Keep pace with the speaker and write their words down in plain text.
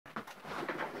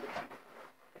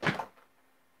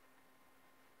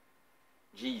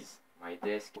Jeez, my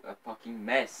desk a fucking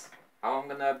mess. How I'm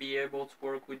gonna be able to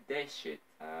work with this shit?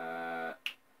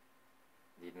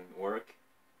 Didn't work.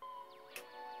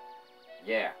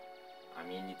 Yeah, I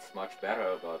mean it's much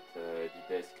better, but the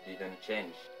desk didn't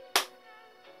change.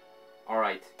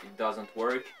 Alright, it doesn't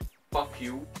work. Fuck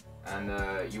you. And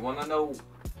you wanna know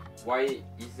why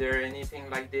is there anything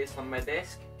like this on my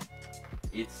desk?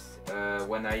 It's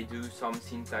when I do some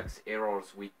syntax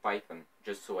errors with Python,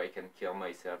 just so I can kill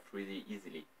myself really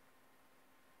easily.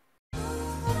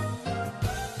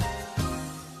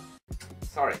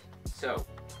 Sorry. So,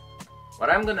 what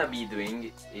I'm gonna be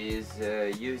doing is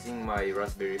using my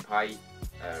Raspberry Pi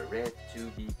Red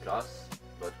 2B Plus,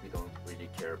 but we don't really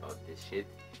care about this shit,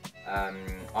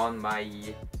 on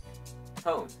my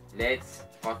phone. Let's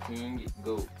fucking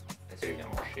go. C'est bien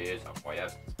marché, c'est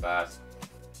incroyable ce qui se passe.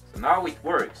 So now it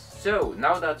works. So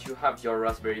now that you have your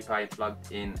Raspberry Pi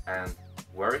plugged in and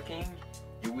working,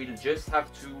 you will just have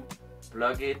to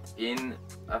plug it in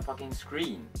a fucking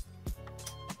screen.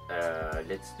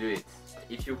 Let's do it.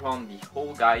 If you want the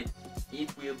whole guide,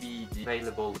 it will be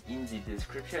available in the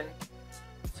description.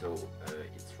 So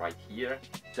it's right here.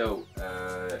 So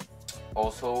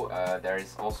also there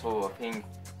is also a thing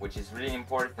which is really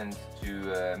important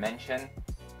to mention,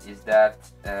 is that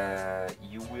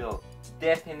you will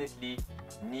definitely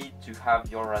need to have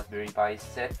your Raspberry Pi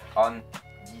set on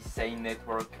the same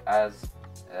network as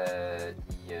the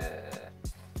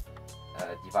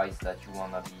device that you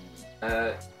wanna be.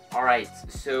 Alright,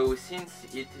 so since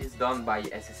it is done by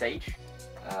SSH,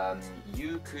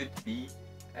 you could be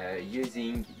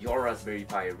using your Raspberry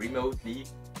Pi remotely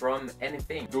from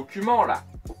anything. Document là!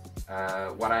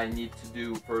 What I need to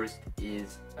do first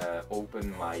is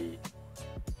open my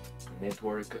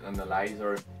network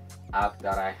analyzer app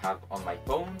that I have on my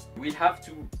phone. We'll have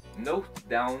to note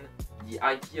down the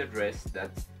IP address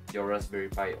that your Raspberry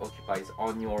Pi occupies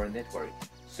on your network.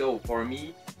 So for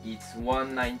me, it's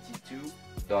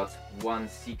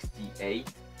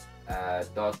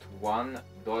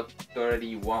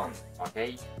 192.168.1.31.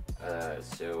 Okay,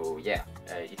 so yeah,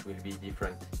 it will be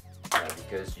different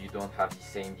because you don't have the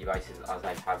same devices as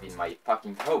I have in my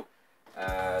fucking home.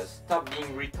 Stop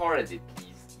being retarded,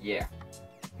 please. Yeah.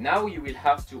 Now you will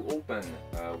have to open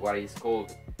what is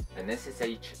called an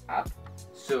SSH app.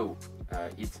 So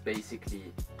it's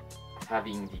basically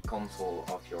having the console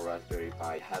of your Raspberry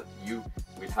Pi. You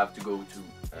will have to go to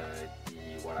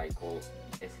what I call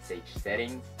the SSH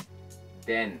settings.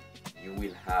 Then you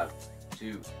will have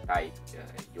to type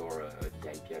the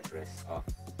IP address of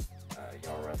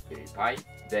your Raspberry Pi.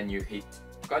 Then you hit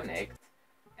connect,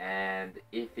 and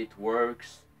if it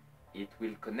works, it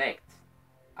will connect.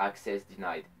 Access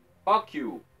denied. Fuck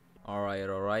you!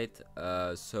 Alright,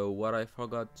 so what I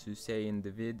forgot to say in the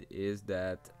vid is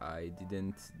that I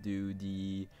didn't do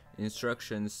the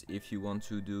instructions if you want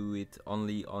to do it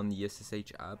only on the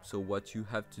SSH app. So what you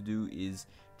have to do is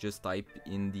just type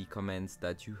in the comments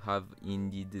that you have in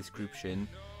the description,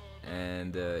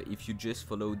 and if you just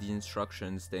follow the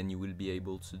instructions, then you will be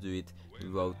able to do it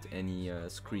without any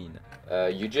screen.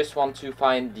 You just want to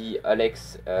find the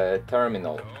Alex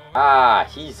terminal. Ah,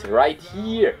 he's right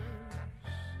here!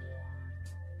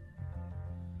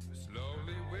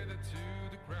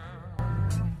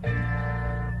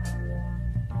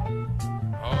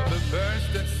 All the birds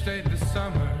that stayed this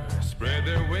summer spread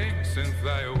their wings and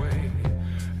fly away,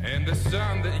 and the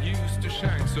sun that used to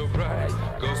shine so bright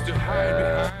goes to hide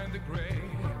behind the gray.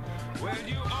 Well,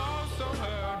 you also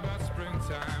heard about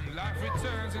springtime, life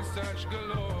returns in such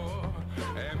galore,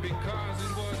 and because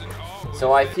it wasn't always...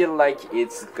 So I feel like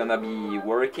it's gonna be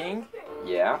working.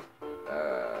 Yeah.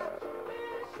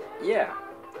 Yeah.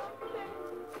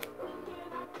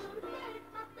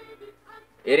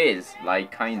 It is,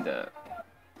 like, kinda.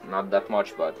 Not that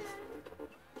much, but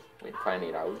we'll find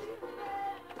it out.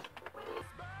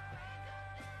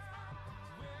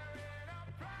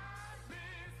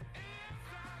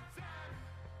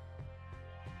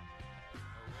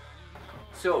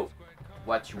 So,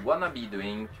 what you wanna be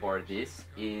doing for this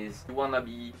is you wanna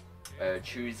be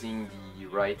choosing the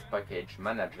right package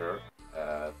manager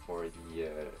for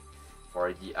the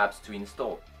apps to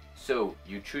install. So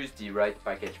you choose the right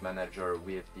package manager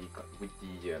with the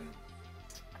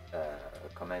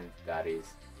command that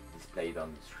is displayed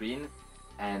on the screen,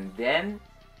 and then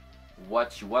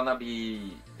what you wanna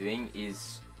be doing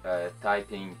is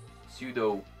typing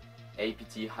sudo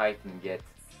apt-get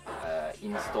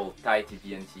install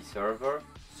tidyDNT server.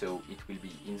 So it will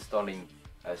be installing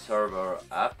a server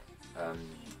app,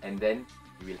 and then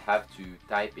you will have to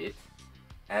type it,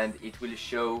 and it will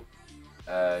show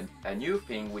a new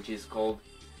thing which is called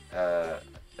a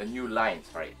a new line.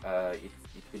 Sorry,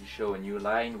 it will show a new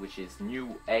line, which is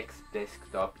new X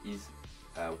desktop is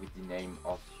with the name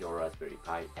of your Raspberry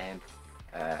Pi, and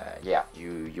yeah,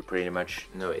 you pretty much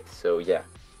know it. So yeah,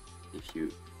 if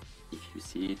you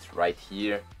see it right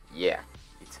here, yeah,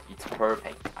 it's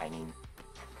perfect. I mean,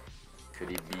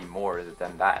 could it be more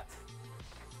than that?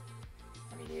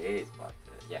 I mean, it is, but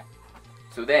yeah.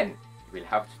 So then you will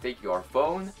have to take your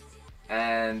phone,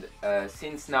 and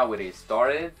since now it is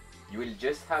started, you will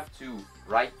just have to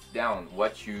write down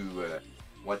what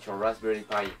your Raspberry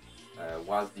Pi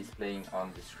was displaying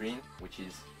on the screen, which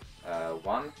is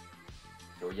 1.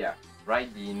 So yeah,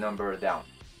 write the number down.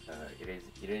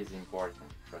 It is important,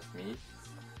 trust me.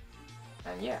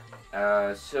 And yeah,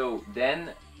 so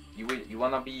then you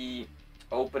wanna be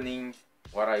opening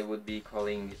what I would be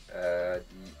calling the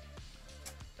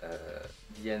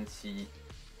VNC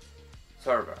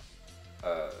server,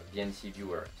 VNC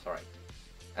viewer, sorry.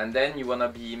 And then you wanna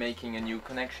be making a new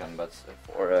connection, but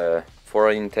for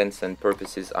all intents and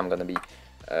purposes, I'm gonna be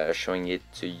showing it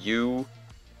to you.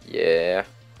 Yeah,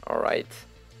 all right.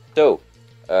 So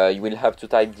you will have to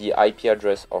type the IP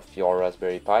address of your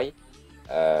Raspberry Pi,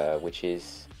 which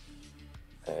is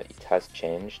it has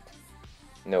changed.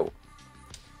 No.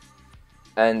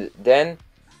 And then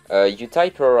you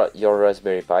type your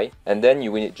Raspberry Pi, and then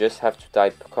you will just have to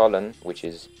type colon, which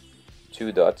is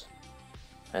 2 dots,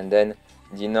 and then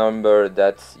the number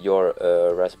that your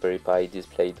Raspberry Pi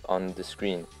displayed on the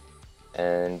screen,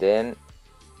 and then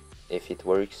if it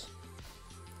works.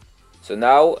 So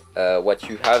now what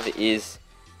you have is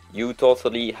you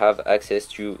totally have access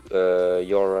to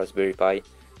your Raspberry Pi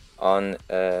on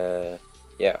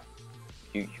yeah,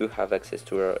 you have access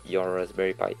to your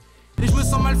Raspberry Pi. Et je me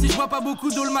sens mal si je vois pas beaucoup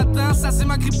d'eau le matin. Ça c'est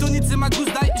ma kryptonite, c'est ma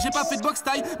gousse d'ail. J'ai pas fait de boxe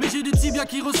taille, mais j'ai des tibias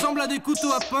qui ressemblent à des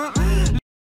couteaux à pain.